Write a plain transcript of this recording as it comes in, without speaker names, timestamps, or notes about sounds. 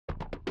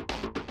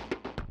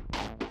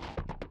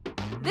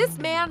This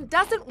man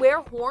doesn't wear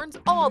horns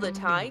all the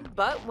time,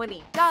 but when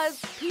he does,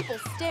 people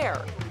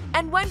stare.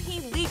 And when he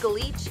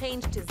legally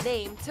changed his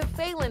name to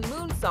Phelan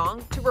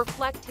MoonSong to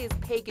reflect his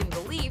pagan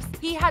beliefs,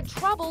 he had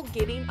trouble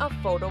getting a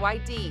photo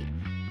ID.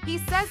 He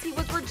says he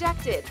was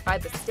rejected by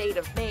the state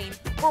of Maine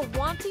for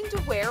wanting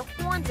to wear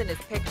horns in his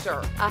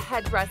picture, a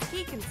headdress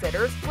he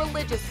considers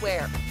religious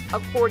wear.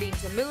 According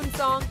to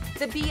MoonSong,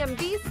 the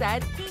BMV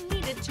said he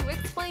needed to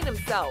explain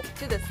himself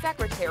to the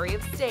Secretary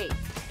of State.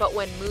 But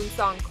when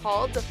MoonSong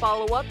called to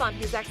follow up on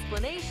his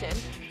explanation,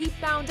 he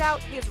found out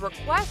his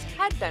request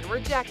had been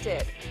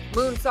rejected.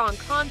 MoonSong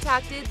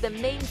contacted the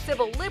Maine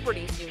Civil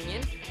Liberties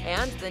Union,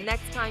 and the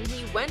next time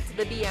he went to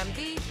the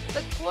BMV,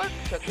 the clerk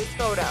took his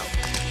photo.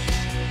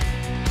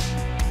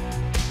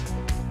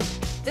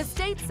 The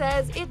state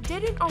says it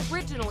didn't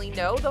originally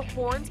know the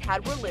horns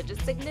had religious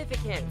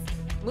significance.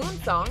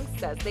 MoonSong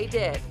says they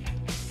did.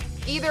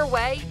 Either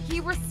way, he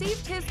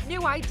received his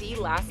new ID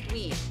last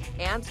week,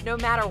 and no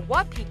matter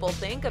what people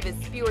think of his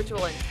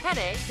spiritual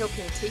antennae, he'll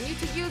continue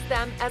to use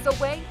them as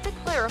a way to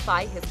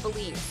clarify his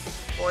beliefs.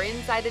 For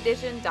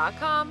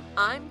InsideEdition.com,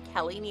 I'm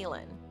Kelly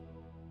Nealon.